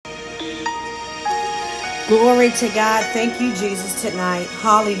Glory to God. Thank you, Jesus, tonight.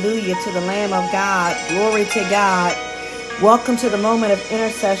 Hallelujah to the Lamb of God. Glory to God. Welcome to the moment of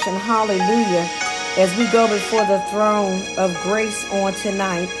intercession. Hallelujah. As we go before the throne of grace on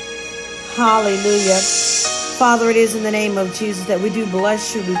tonight. Hallelujah. Father, it is in the name of Jesus that we do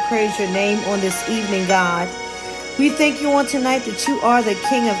bless you. We praise your name on this evening, God. We thank you on tonight that you are the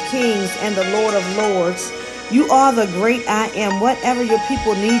King of Kings and the Lord of Lords. You are the great I am, whatever your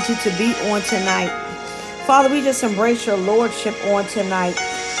people need you to be on tonight. Father, we just embrace your lordship on tonight.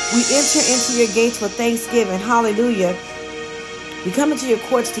 We enter into your gates with thanksgiving. Hallelujah. We come into your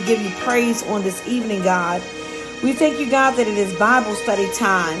courts to give you praise on this evening, God. We thank you, God, that it is Bible study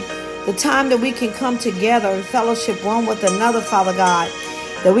time. The time that we can come together and fellowship one with another, Father God.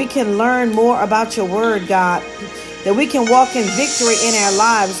 That we can learn more about your word, God. That we can walk in victory in our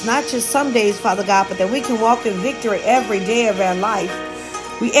lives. Not just some days, Father God, but that we can walk in victory every day of our life.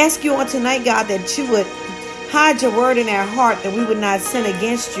 We ask you on tonight, God, that you would hide your word in our heart, that we would not sin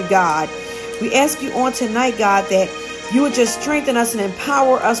against you, God. We ask you on tonight, God, that you would just strengthen us and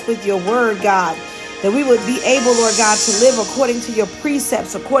empower us with your word, God. That we would be able, Lord God, to live according to your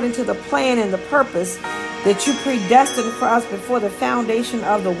precepts, according to the plan and the purpose that you predestined for us before the foundation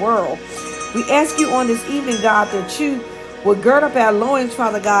of the world. We ask you on this evening, God, that you would gird up our loins,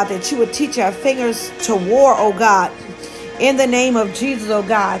 Father God, that you would teach our fingers to war, oh God. In the name of Jesus, oh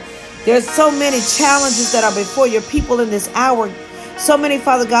God. There's so many challenges that are before your people in this hour. So many,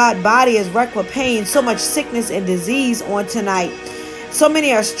 Father God, body is wrecked with pain. So much sickness and disease on tonight. So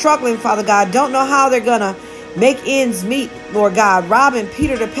many are struggling, Father God. Don't know how they're going to make ends meet, Lord God. Robbing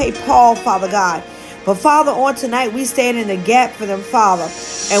Peter to pay Paul, Father God. But Father, on tonight, we stand in the gap for them, Father.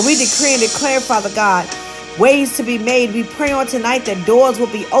 And we decree and declare, Father God, ways to be made. We pray on tonight that doors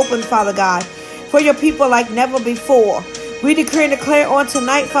will be opened, Father God, for your people like never before. We decree and declare on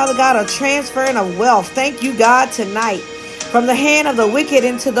tonight, Father God, a transferring of wealth. Thank you, God, tonight. From the hand of the wicked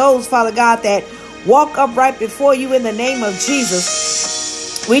into those, Father God, that walk upright before you in the name of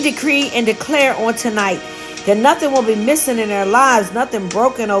Jesus. We decree and declare on tonight that nothing will be missing in their lives, nothing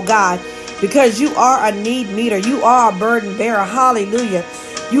broken, oh God, because you are a need meter. You are a burden bearer. Hallelujah.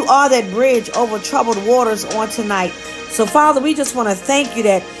 You are that bridge over troubled waters on tonight. So, Father, we just want to thank you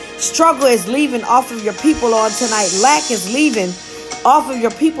that struggle is leaving off of your people on tonight. Lack is leaving off of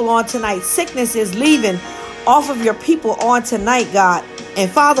your people on tonight. Sickness is leaving off of your people on tonight, God. And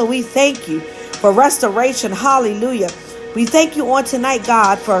Father, we thank you for restoration. Hallelujah. We thank you on tonight,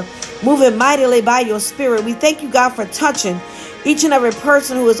 God, for moving mightily by your spirit. We thank you, God, for touching each and every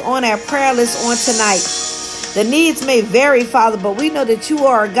person who is on our prayer list on tonight. The needs may vary, Father, but we know that you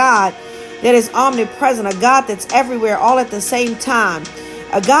are a God that is omnipresent, a God that's everywhere all at the same time.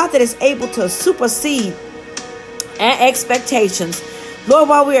 A God that is able to supersede our expectations. Lord,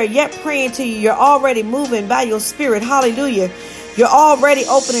 while we are yet praying to you, you're already moving by your spirit. Hallelujah. You're already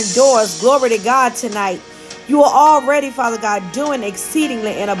opening doors. Glory to God tonight. You are already, Father God, doing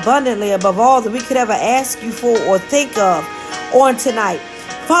exceedingly and abundantly above all that we could ever ask you for or think of on tonight.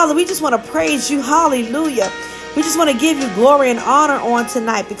 Father, we just want to praise you. Hallelujah. We just want to give you glory and honor on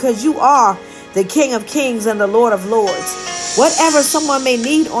tonight because you are the King of Kings and the Lord of Lords. Whatever someone may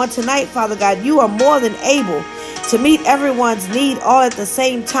need on tonight, Father God, you are more than able to meet everyone's need all at the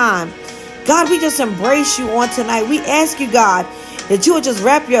same time. God, we just embrace you on tonight. We ask you, God, that you would just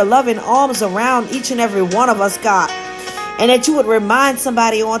wrap your loving arms around each and every one of us, God. And that you would remind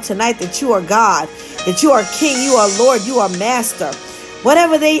somebody on tonight that you are God, that you are King, you are Lord, you are Master.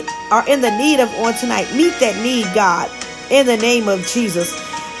 Whatever they are in the need of on tonight, meet that need, God, in the name of Jesus.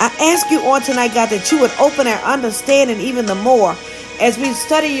 I ask you on tonight, God, that you would open our understanding even the more as we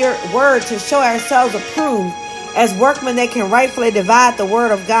study your word to show ourselves approved as workmen that can rightfully divide the word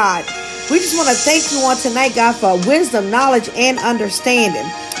of God. We just want to thank you on tonight, God, for wisdom, knowledge, and understanding.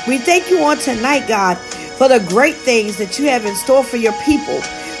 We thank you on tonight, God, for the great things that you have in store for your people.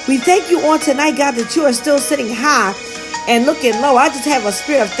 We thank you on tonight, God, that you are still sitting high and looking low. I just have a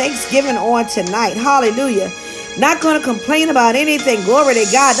spirit of thanksgiving on tonight. Hallelujah. Not going to complain about anything. Glory to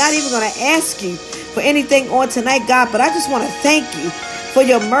God. Not even going to ask you for anything on tonight, God. But I just want to thank you for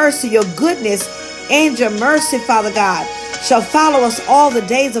your mercy, your goodness, and your mercy, Father God, shall follow us all the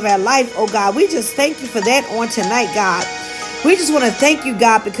days of our life, oh God. We just thank you for that on tonight, God. We just want to thank you,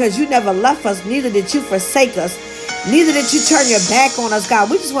 God, because you never left us, neither did you forsake us, neither did you turn your back on us, God.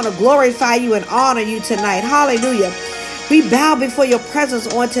 We just want to glorify you and honor you tonight. Hallelujah. We bow before your presence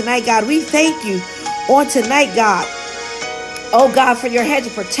on tonight, God. We thank you on tonight, God. Oh, God, for your hedge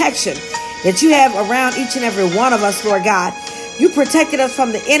of protection that you have around each and every one of us, Lord God. You protected us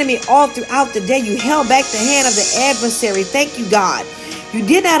from the enemy all throughout the day. You held back the hand of the adversary. Thank you, God. You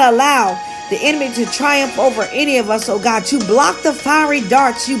did not allow the enemy to triumph over any of us, oh God. You blocked the fiery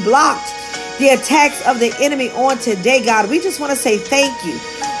darts. You blocked the attacks of the enemy on today, God. We just want to say thank you.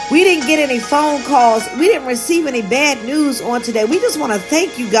 We didn't get any phone calls. We didn't receive any bad news on today. We just want to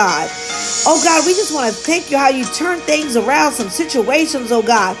thank you, God. Oh God, we just want to thank you how you turned things around, some situations, oh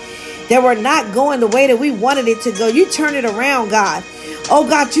God, that were not going the way that we wanted it to go. You turned it around, God. Oh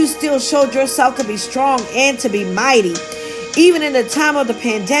God, you still showed yourself to be strong and to be mighty. Even in the time of the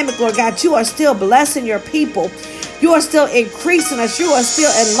pandemic, Lord God, you are still blessing your people. You are still increasing us. You are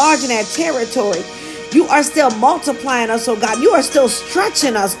still enlarging our territory. You are still multiplying us, oh God. You are still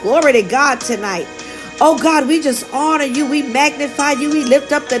stretching us. Glory to God tonight. Oh God, we just honor you. We magnify you. We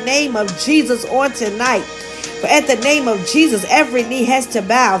lift up the name of Jesus on tonight. For at the name of Jesus, every knee has to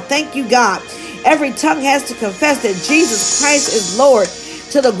bow. Thank you, God. Every tongue has to confess that Jesus Christ is Lord,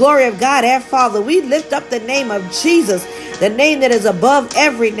 to the glory of God our Father. We lift up the name of Jesus, the name that is above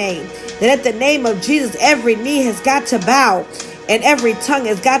every name. That at the name of Jesus, every knee has got to bow and every tongue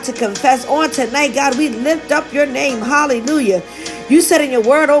has got to confess. On tonight, God, we lift up your name. Hallelujah. You said in your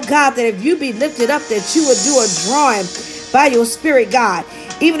word, oh God, that if you be lifted up, that you would do a drawing by your spirit, God.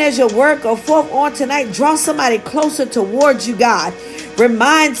 Even as your word go forth on tonight, draw somebody closer towards you, God.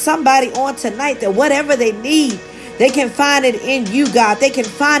 Remind somebody on tonight that whatever they need, they can find it in you, God. They can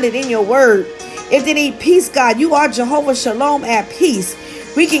find it in your word. If they need peace, God, you are Jehovah Shalom at peace.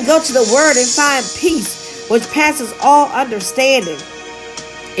 We can go to the word and find peace, which passes all understanding.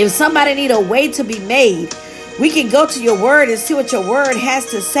 If somebody need a way to be made, we can go to your word and see what your word has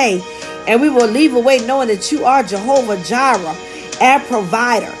to say. And we will leave away knowing that you are Jehovah Jireh, our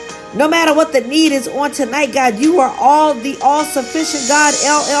provider. No matter what the need is on tonight, God, you are all-sufficient God,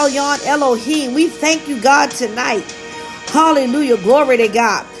 El Elyon, Elohim. We thank you, God, tonight. Hallelujah. Glory to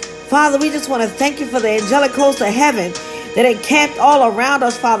God. Father, we just want to thank you for the angelic host of heaven that encamped all around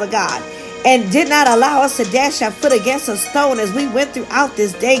us, Father God, and did not allow us to dash our foot against a stone as we went throughout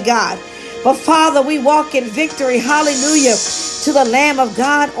this day, God. But Father, we walk in victory. Hallelujah. To the Lamb of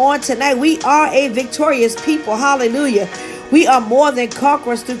God on tonight. We are a victorious people. Hallelujah. We are more than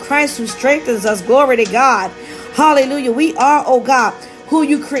conquerors through Christ who strengthens us. Glory to God. Hallelujah. We are, oh God, who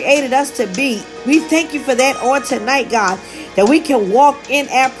you created us to be. We thank you for that on tonight, God, that we can walk in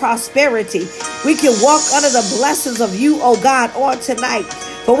our prosperity. We can walk under the blessings of you, oh God, on tonight.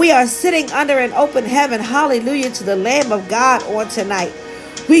 For we are sitting under an open heaven. Hallelujah to the Lamb of God on tonight.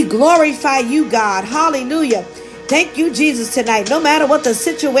 We glorify you, God. Hallelujah. Thank you, Jesus, tonight. No matter what the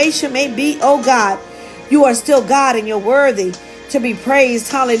situation may be, oh God, you are still God and you're worthy to be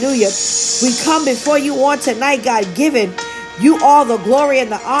praised. Hallelujah. We come before you on tonight, God, giving you all the glory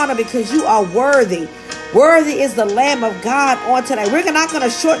and the honor because you are worthy. Worthy is the Lamb of God on tonight. We're not going to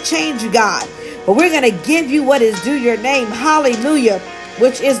shortchange you, God, but we're going to give you what is due your name. Hallelujah,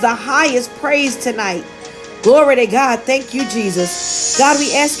 which is the highest praise tonight. Glory to God. Thank you, Jesus. God,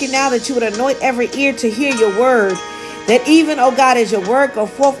 we ask you now that you would anoint every ear to hear your word, that even, oh God, as your word go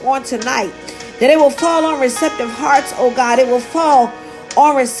forth on tonight, that it will fall on receptive hearts, oh God. It will fall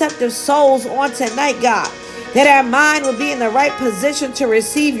on receptive souls on tonight, God. That our mind will be in the right position to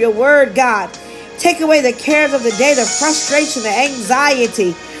receive your word, God. Take away the cares of the day, the frustration, the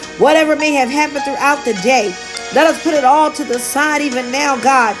anxiety, whatever may have happened throughout the day. Let us put it all to the side even now,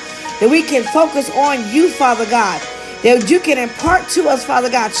 God, that we can focus on you, Father God. That you can impart to us,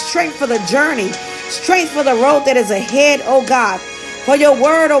 Father God, strength for the journey, strength for the road that is ahead, oh God. For your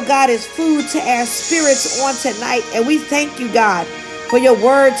word, oh God, is food to our spirits on tonight. And we thank you, God, for your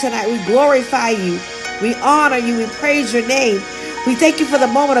word tonight. We glorify you. We honor you. We praise your name. We thank you for the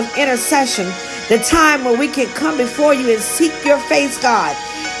moment of intercession, the time where we can come before you and seek your face, God,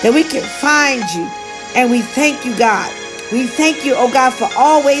 that we can find you. And we thank you, God. We thank you, oh God, for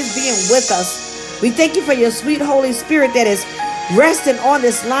always being with us. We thank you for your sweet Holy Spirit that is resting on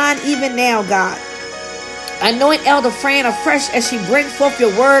this line even now, God. Anoint Elder Fran afresh as she brings forth your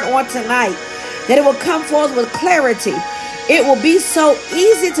word on tonight, that it will come forth with clarity. It will be so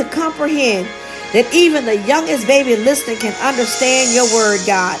easy to comprehend that even the youngest baby listening can understand your word,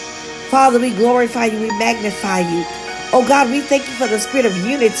 God. Father, we glorify you. We magnify you. Oh God, we thank you for the spirit of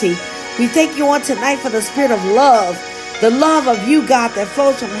unity. We thank you on tonight for the spirit of love. The love of you, God, that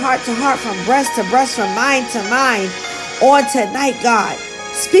flows from heart to heart, from breast to breast, from mind to mind. On tonight, God,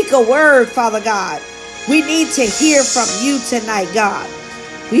 speak a word, Father God. We need to hear from you tonight, God.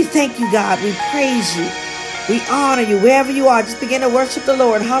 We thank you, God. We praise you. We honor you. Wherever you are, just begin to worship the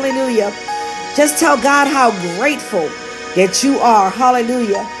Lord. Hallelujah. Just tell God how grateful that you are.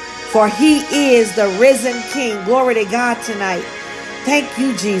 Hallelujah. For he is the risen King. Glory to God tonight. Thank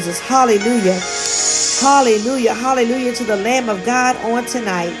you, Jesus. Hallelujah. Hallelujah. Hallelujah to the Lamb of God on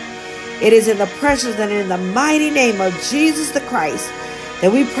tonight. It is in the precious and in the mighty name of Jesus the Christ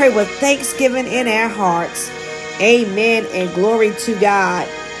that we pray with thanksgiving in our hearts. Amen and glory to God.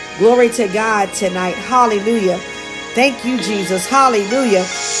 Glory to God tonight. Hallelujah. Thank you, Jesus. Hallelujah.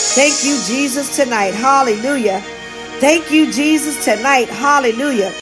 Thank you, Jesus, tonight. Hallelujah. Thank you, Jesus, tonight. Hallelujah.